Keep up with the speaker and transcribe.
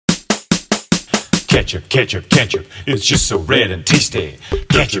Ketchup, ketchup, ketchup, it's just so red and tasty.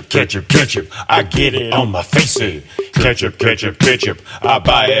 Ketchup, ketchup, ketchup, I get it on my face. Ketchup, ketchup, ketchup, I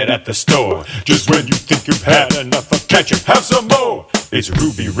buy it at the store. Just when you think you've had enough of ketchup, have some more. It's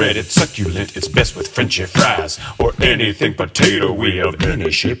ruby red, it's succulent, it's best with Frenchy fries, or anything potato-y of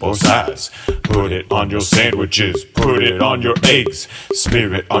any shape or size. Put it on your sandwiches, put it on your eggs,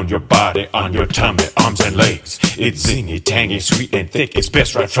 smear it on your body, on your tummy, arms and legs. It's zingy, tangy, sweet and thick, it's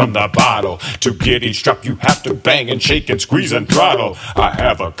best right from the bottle. To get each drop you have to bang and shake and squeeze and throttle. I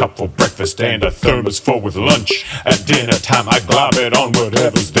have a cup for breakfast and a thermos full with lunch. At dinner time I glob it on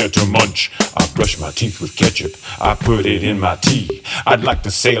whatever's there to munch. I brush my teeth with ketchup, I put it in my tea. I'd like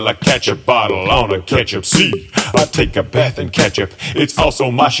to sail a ketchup bottle on a ketchup sea. I take a bath in ketchup, it's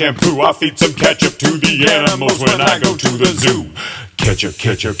also my shampoo. I feed some ketchup to the animals when I go to the zoo. Ketchup,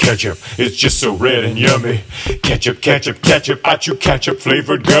 ketchup, ketchup, it's just so red and yummy. Ketchup, ketchup, ketchup, I chew ketchup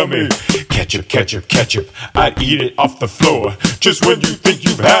flavored gummy. Ketchup, ketchup, ketchup, I'd eat it off the floor. Just when you think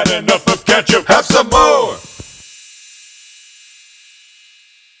you've had enough of ketchup, have some more.